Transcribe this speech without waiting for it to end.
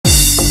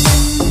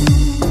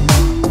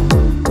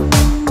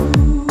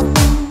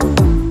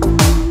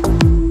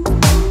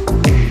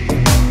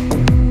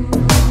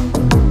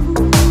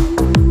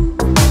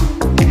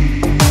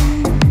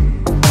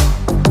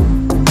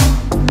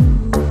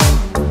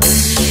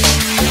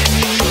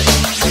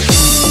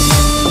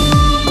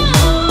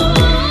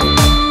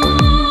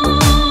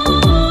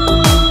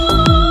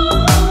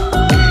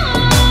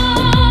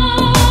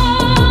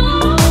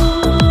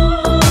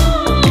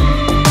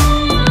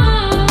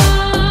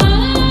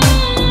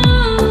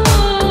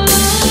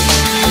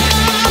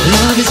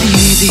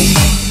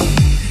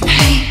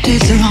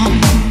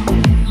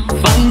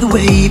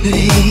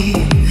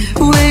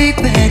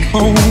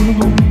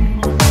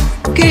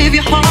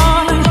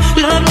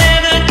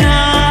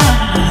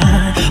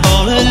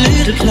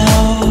little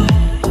cloud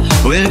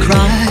will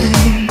cry.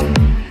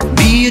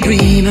 Be a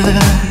dreamer,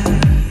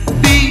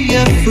 be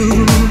a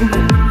fool.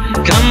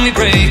 Come we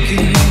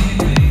breaking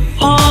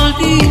all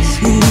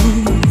these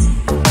rules.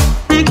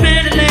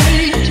 Better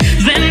late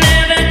than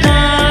never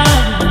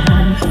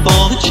done.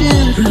 For the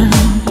children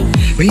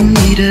we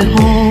need at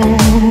home.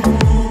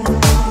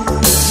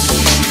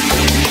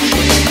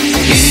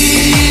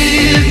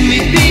 Give me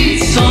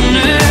peace on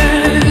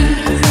earth.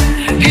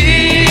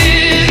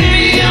 Give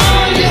me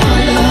all your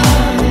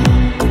love.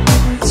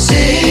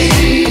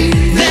 Say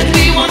that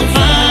we want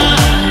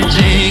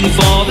fighting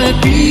for the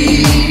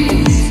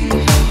peace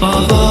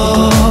of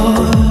all.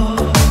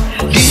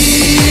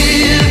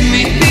 Give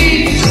me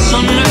peace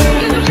on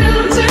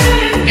earth.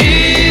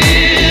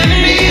 Give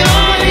me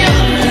all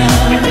your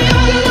love.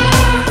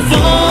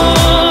 For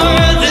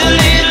the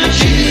little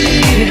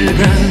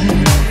children,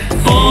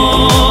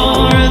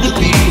 for the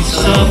peace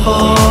of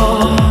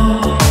all.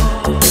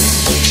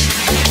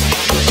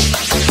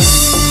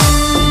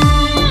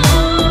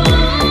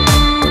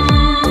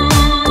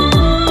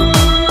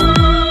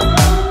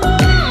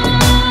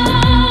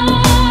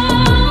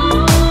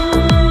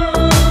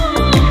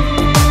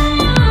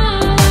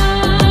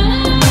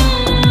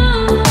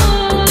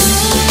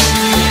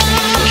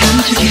 Come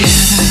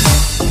together,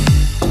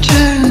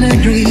 turn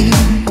and dream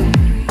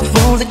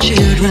for the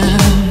children.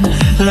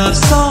 Love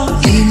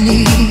softly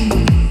need.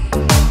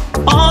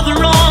 All the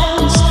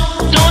wrongs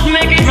don't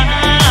make it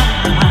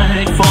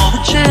right. For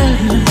the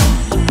children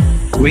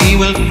we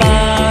will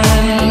fight.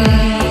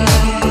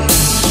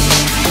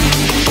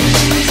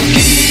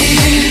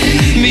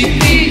 Give me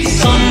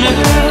peace on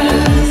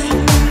earth.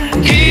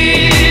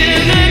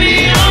 Give me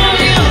all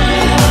your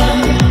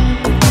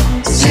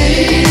love. Say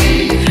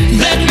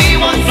that we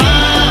want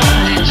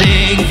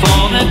fighting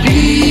for the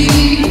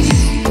peace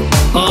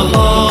of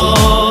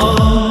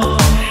all.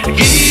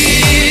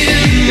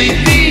 Give me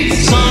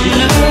peace on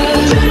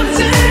earth.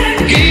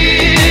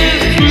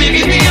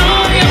 Give me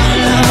all your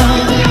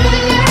love.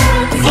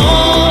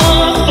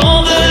 For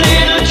the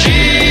little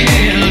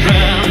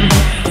children,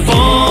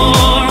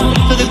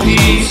 for the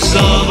peace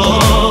of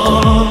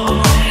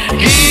all.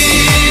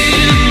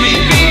 Give me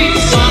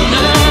peace on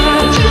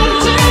earth.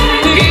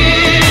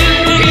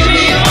 Give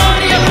me all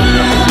your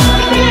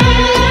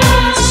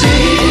love.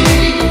 Say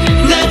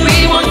that we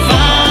want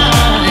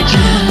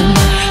fighting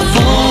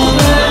for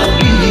the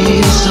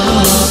peace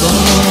of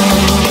all.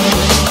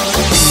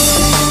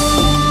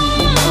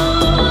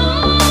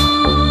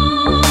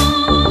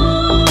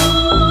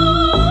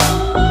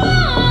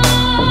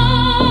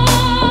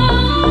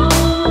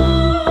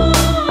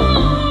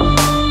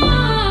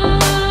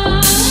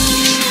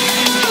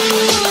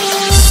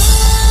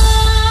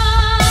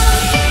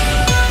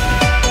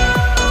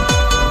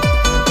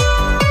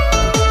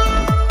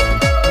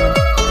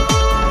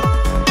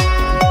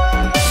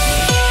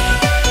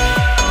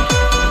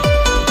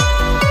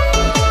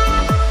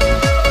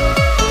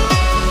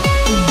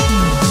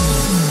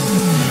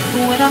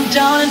 When I'm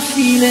down and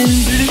feeling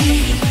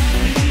blue,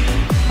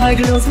 I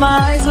close my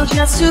eyes oh,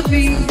 just to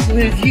be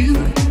with you.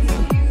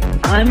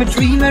 I'm a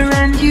dreamer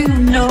and you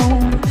know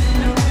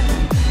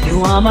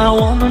you are my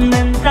woman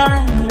and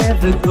I'll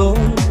never go.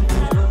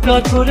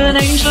 God put an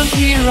angel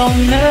here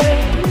on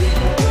earth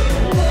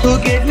who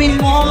gave me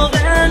more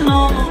than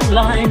all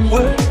I'm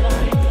worth.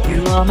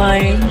 You are my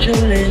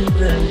angel in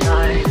the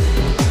night.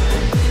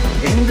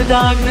 In the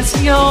darkness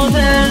you're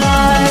the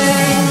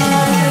light.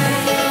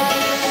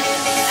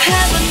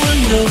 Heaven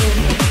will know,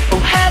 oh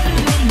heaven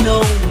will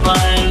know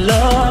my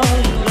love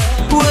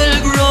will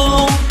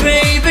grow,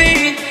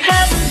 baby.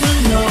 Heaven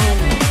will know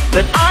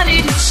that I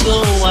need you so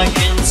I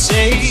can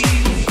say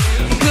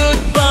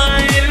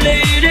goodbye,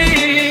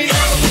 lady.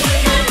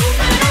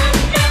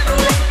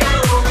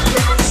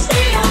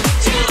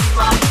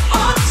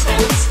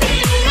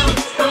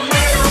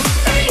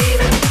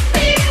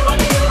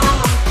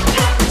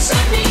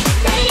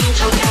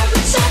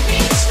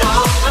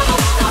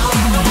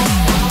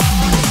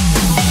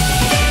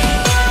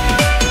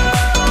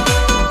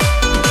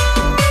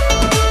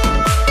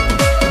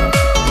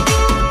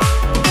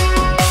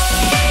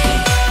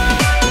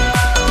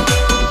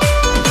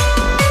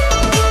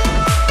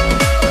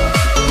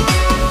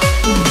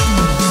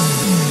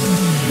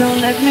 Don't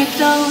let me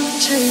down,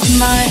 take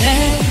my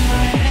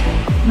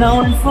hand, now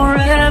and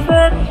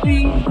forever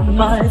be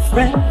my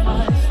friend.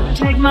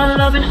 Take my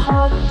loving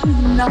heart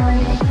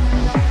tonight.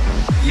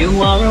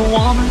 You are a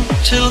woman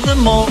till the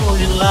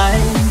morning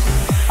light.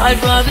 I'd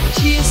rather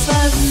tears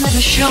I've never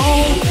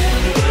shown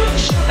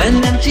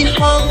and empty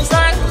halls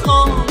I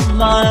call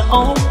my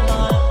own.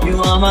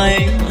 You are my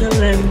angel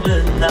in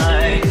the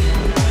night.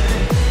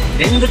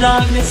 In the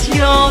darkness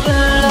you're the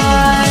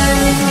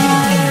light.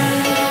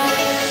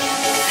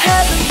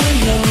 Heaven will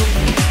know,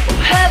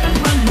 heaven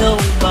will know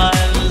my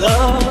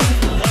love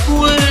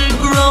will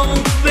grow,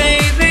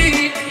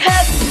 baby.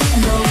 Heaven will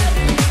know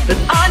that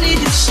I need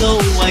you so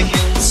I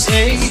can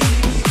say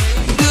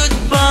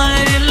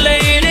goodbye,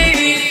 lady.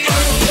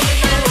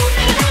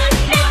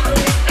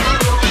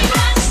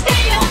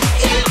 Stay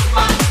until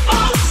my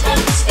pulse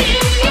and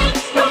steal you,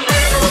 no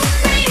matter,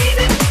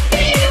 baby.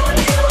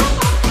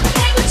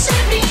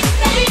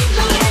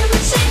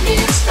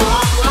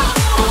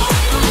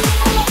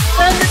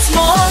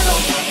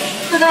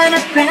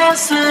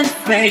 innocent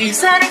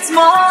face, and it's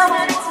more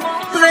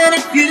than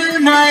a few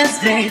nights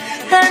days,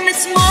 and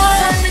it's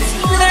more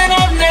than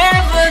I've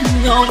never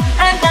known,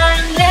 and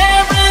I'll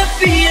never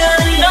be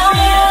alone.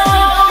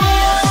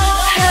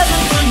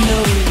 Heaven will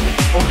know,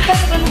 oh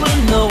heaven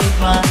will know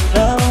my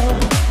love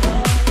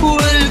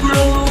will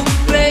grow,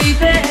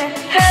 baby.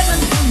 Heaven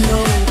will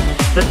know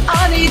that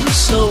I need you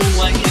so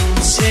I can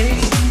say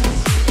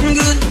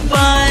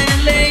goodbye,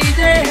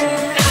 lady.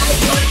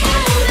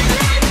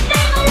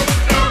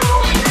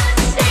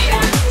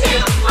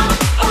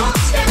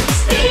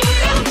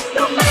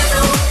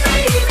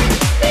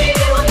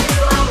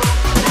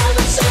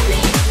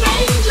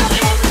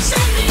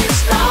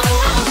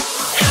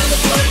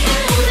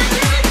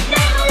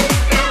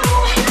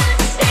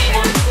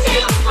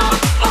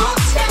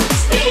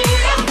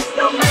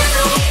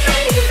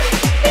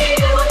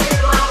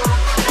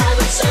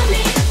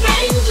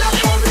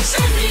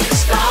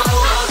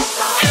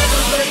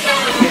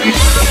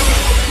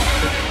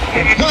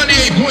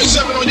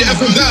 On your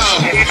FM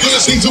dial, you're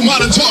listening to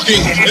Modern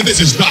Talking, and this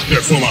is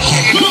Dr. Fuller.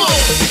 Come on!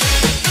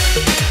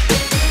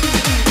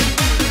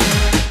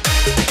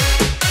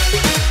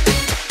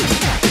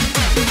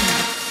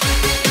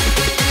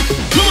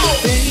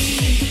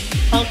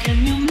 How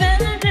can you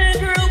mend a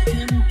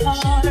broken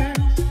heart?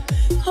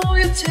 Oh,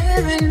 you're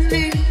tearing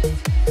me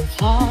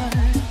apart.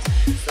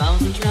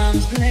 1,000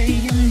 drums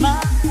playing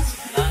my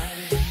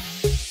life.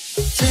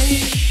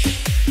 Take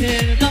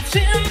it off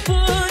and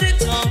put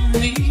it on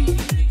me.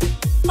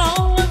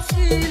 Oh, I'm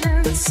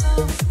feeling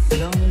so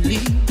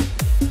lonely,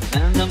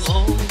 and I'm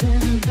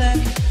holding back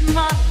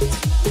my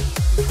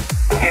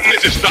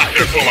tears. This is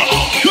Dr. Fuller.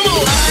 Come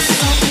on! I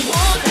don't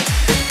want it,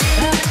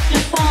 that's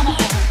just for my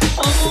heart.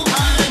 Oh,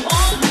 I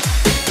want it,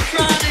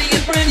 try to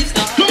get pretty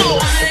started. Come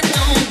on! I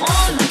don't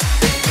want it,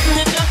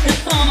 that's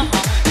just for my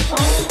heart.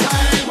 Oh,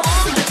 I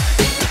want it,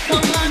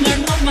 come on,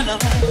 learn of my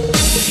love.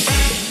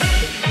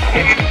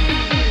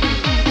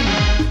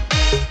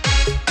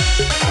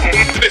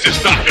 This is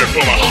Dr.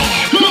 Fuller.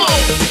 Come on!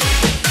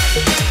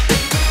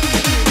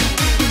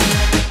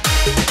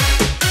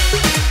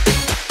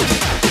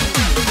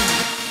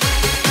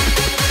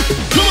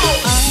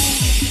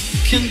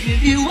 Can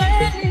give you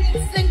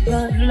anything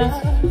but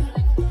love.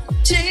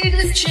 Take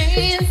the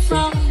chain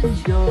from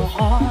your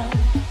heart.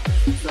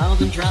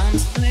 1,000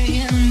 drums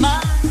playing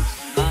my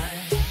mind.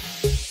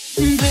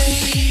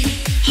 Babe,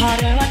 how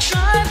do I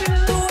try to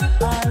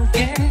work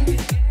again?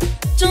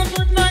 Don't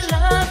put my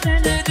love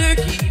in a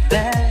dirty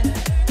bag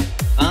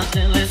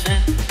until it's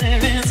end,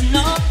 there is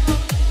no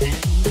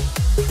end.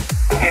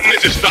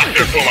 This is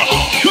Dr. Fuller.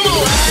 Come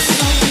on! I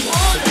don't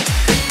want it,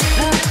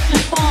 that's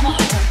just for my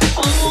heart.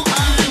 Oh, I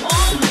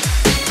want it,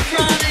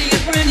 try to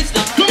get pretty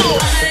started. Come on!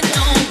 I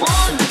don't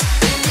want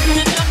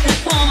it, that's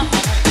just for my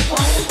heart.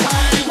 Oh,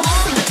 I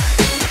want it,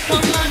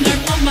 come under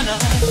from my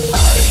love.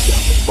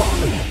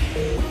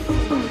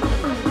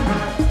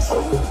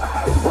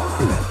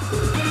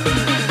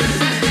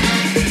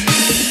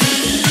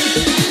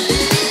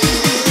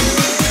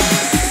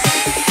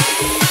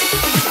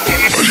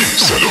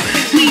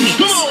 Salahi.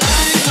 Come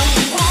on!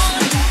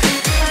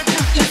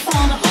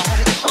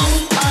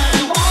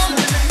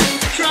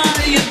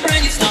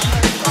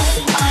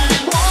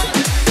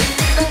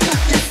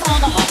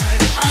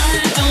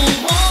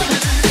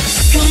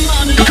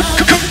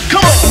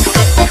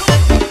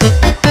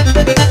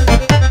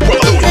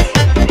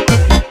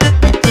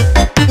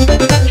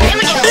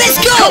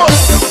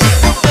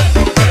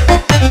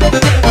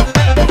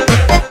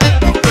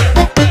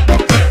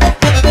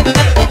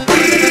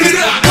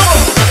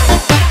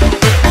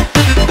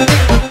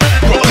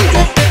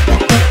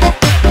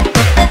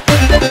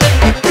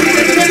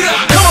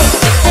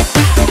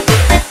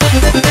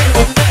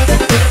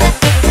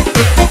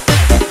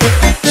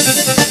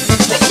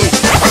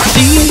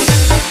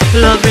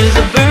 Love is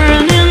a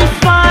burning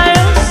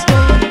fire,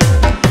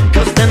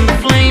 cause then the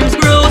flames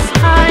grow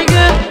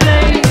higher,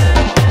 babe.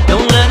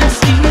 Don't let it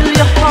steal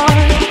your heart.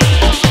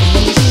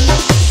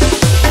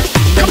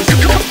 Come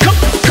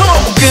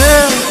on,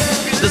 girl,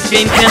 this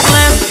game can't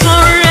last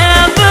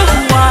forever.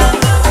 Why?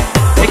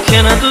 They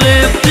cannot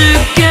live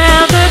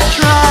together,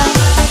 try.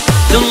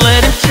 Don't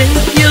let it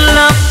take your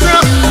love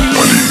from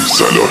me.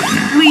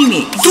 Salahi.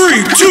 Remix.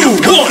 3,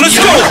 2, 1, let's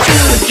go!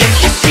 Can't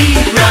you see,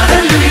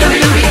 brother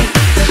Louie?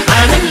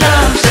 I'm in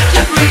love, set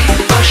you free.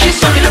 Oh,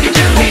 she's only looking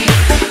to me.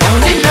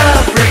 Only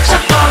love breaks our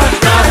heart,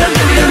 brother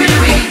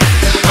Louie.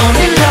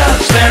 Only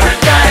love's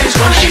paradise.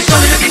 Oh, she's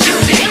only looking to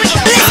me. Let's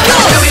go!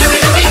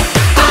 Louie.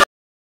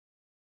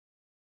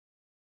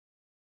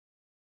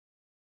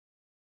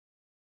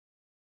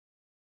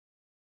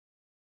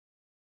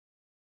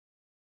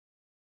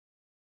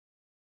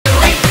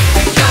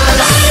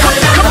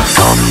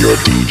 I'm your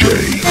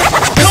DJ.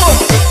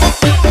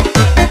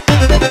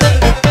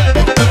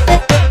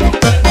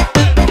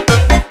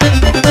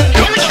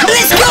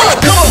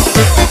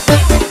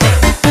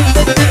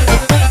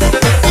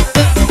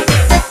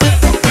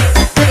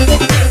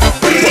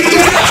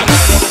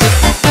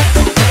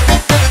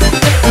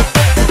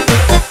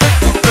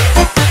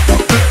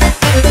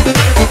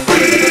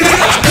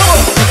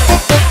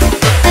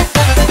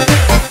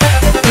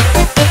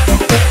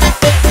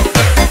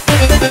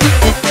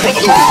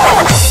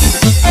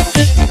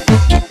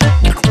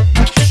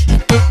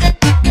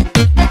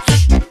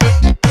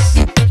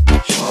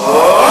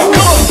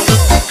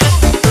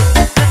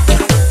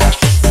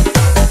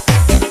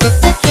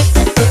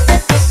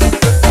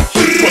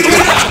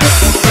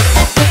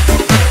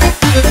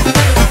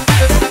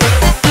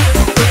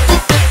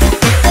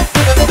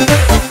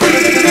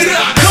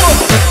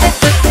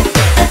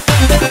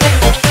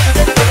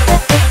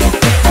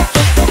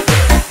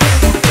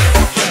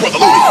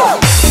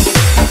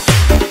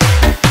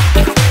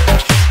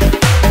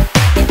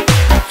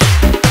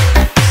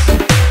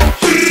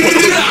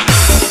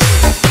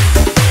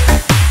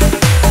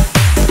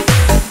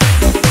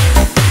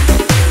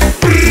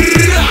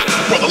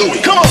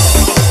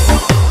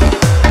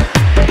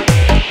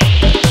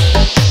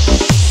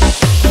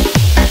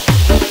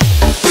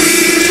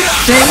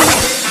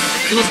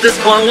 This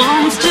boy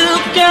wants to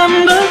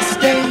gamble,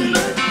 stay.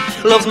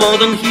 Loves more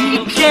than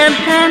he can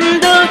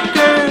handle,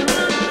 girl.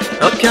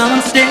 Oh, come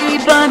and stay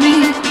by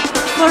me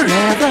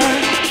forever,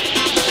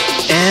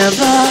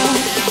 ever.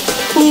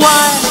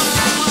 Why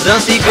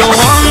does he go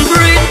on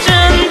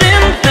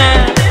pretending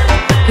that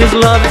his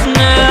love is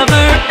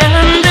never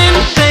ending,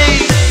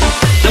 babe?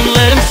 Don't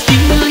let him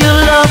steal your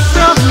love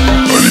from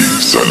me.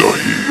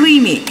 Salahi.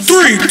 Louie.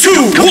 3,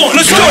 2, 1,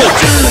 let's go!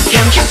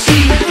 Can't you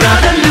see,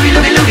 brother Louie,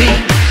 Louie, Louie?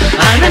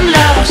 I'm in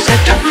love,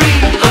 set her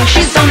free. Oh,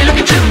 she's only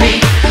looking to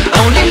me.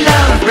 Only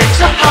love breaks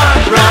her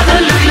heart,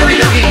 brother Louie, Louie,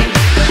 Louie.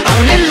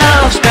 Only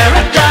love's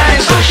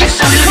paradise. Oh,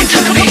 she's only looking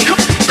to me.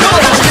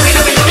 Brother Louie,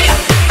 Louie, Louie.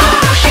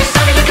 Oh, she's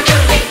only looking to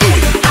me.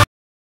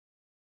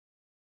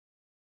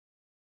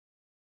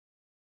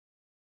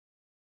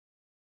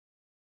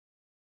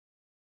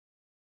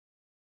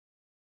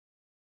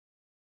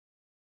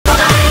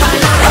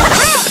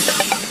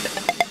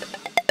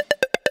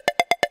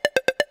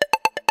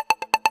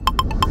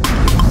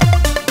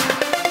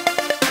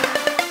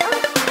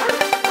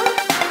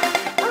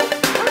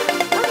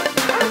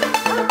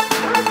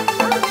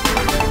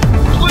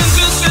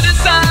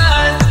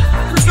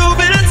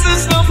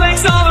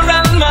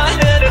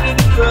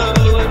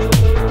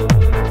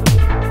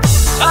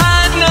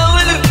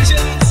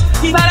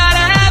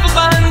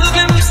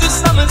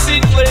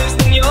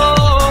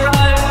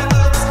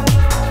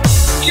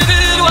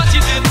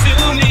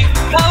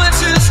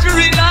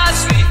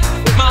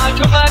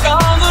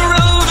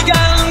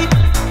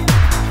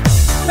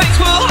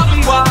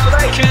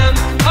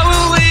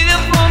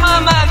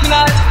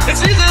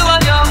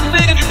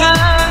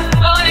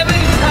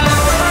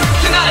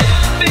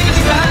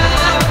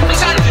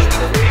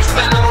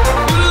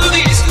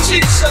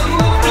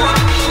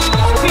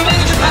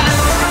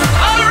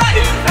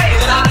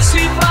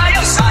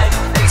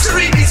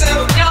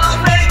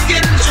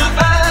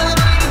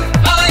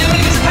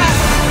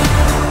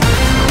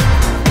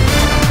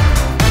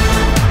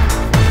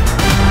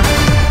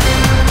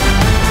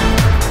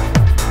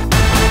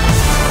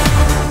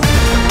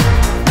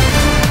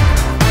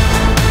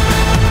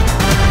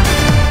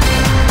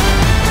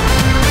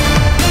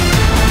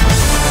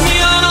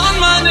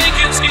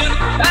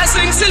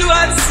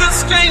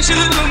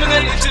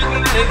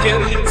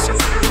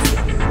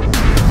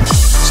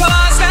 Shall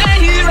I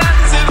stay here at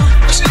the zoo?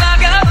 Or should I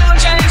go and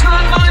change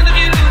my point of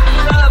view?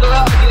 Rather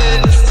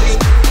obviously,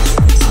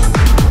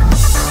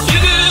 you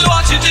did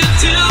what you did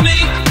to me.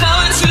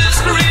 Now it's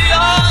history.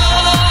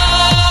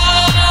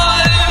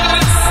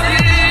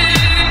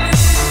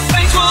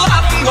 Things will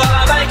happen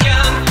while I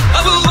can.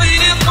 I will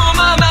wait for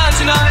my man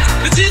tonight.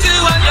 It's easy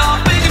when you're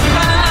big and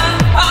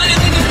bad. Are you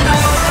thinking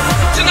about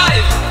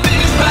tonight? Big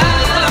and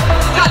bad.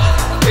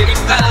 Big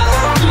and bad.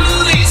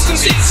 Police can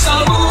see so.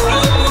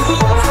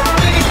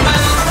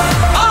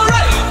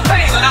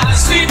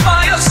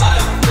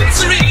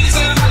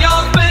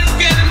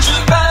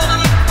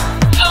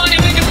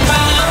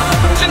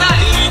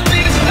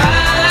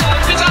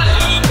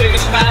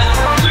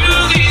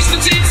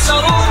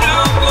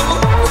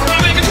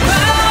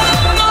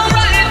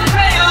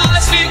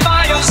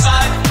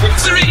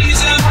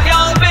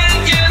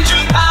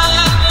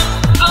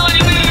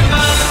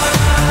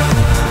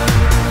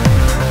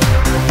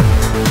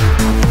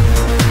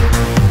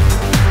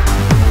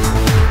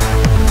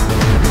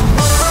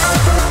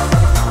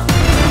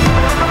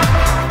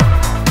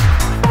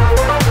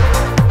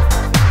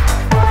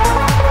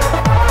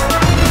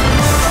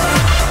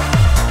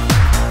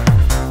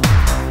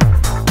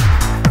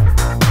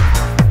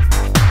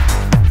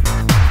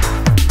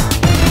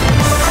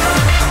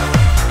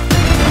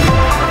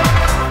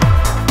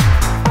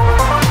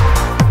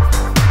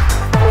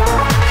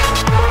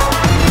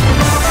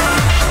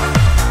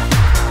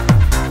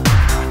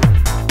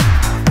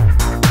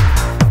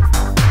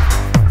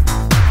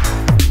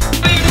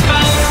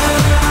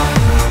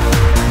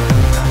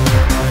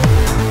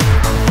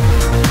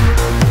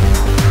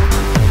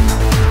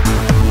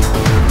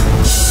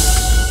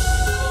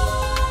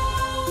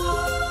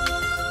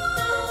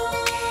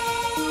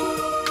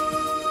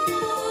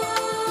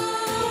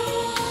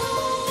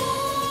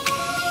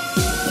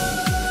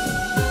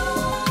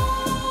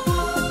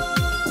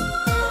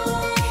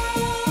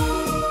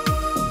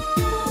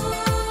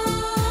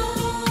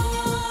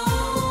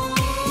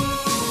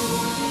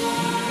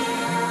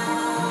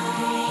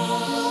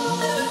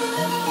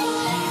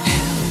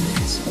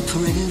 For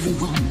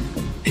everyone,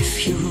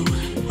 if you're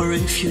old or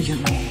if you're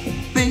young,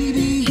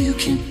 baby, you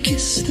can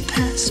kiss the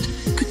past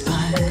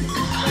goodbye.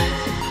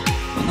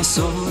 When I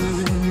saw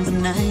her in the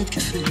night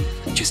cafe,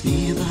 just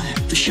nearby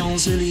the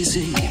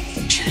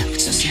Champs-Élysées, she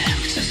looked so sad,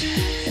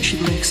 she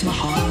breaks my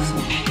heart.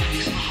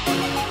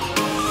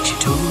 She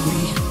told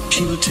me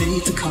she will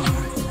take the car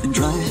and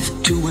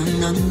drive to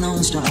an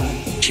unknown star.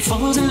 She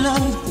falls in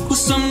love with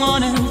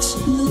someone else,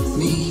 not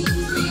me.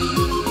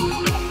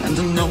 And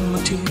I know my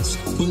tears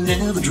will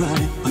never dry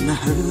when I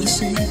heard her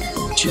say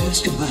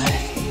just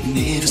goodbye.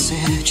 Never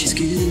said she's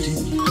guilty,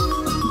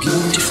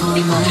 guilty for my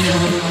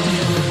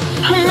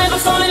love. I'll never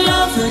fall in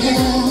love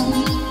again.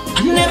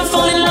 I'll never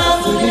fall in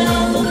love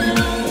again.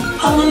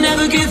 I will never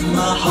never give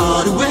my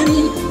heart away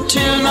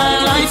till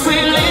my life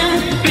will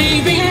end.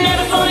 Baby,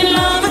 never fall in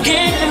love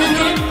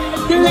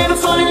again. Never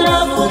fall in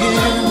love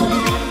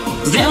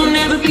again. There'll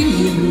never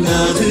be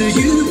another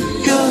you.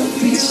 God,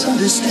 please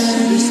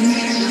understand.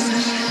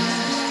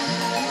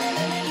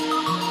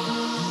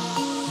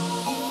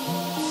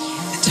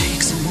 It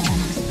takes a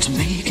moment to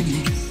make a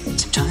name.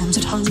 Sometimes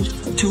it's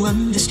hard to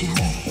understand.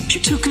 She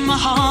took my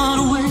heart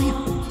away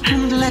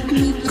and let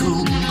me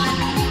go.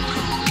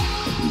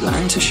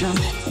 Blind to shy,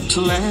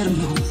 to let her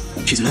know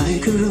she's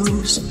like a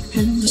rose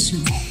in the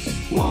snow.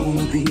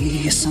 Wanna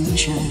be a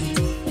sunshine,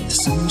 the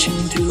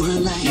sunshine through her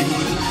light.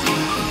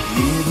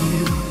 Never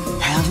knew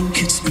heaven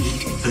could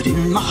speak, but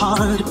in my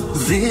heart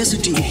there's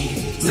a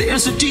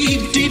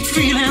deep, deep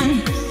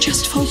feeling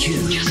just for you.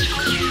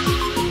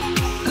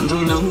 And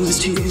I know these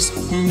tears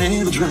will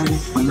never dry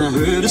when I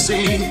heard her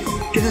say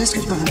just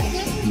goodbye.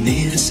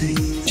 Never say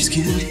just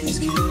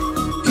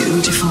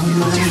beautiful,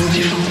 my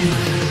love.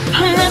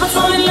 I never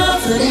fall in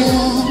love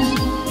again.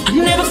 I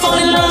never fall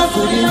in love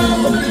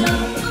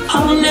again.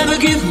 I'll never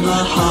give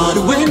my heart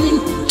away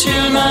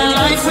till my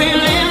life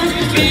will end.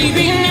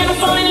 Baby, never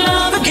fall in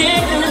love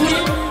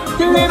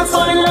again. Never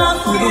fall in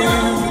love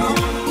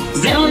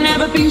again. There'll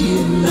never be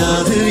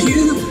another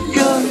you.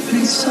 God,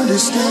 please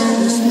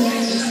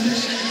understand.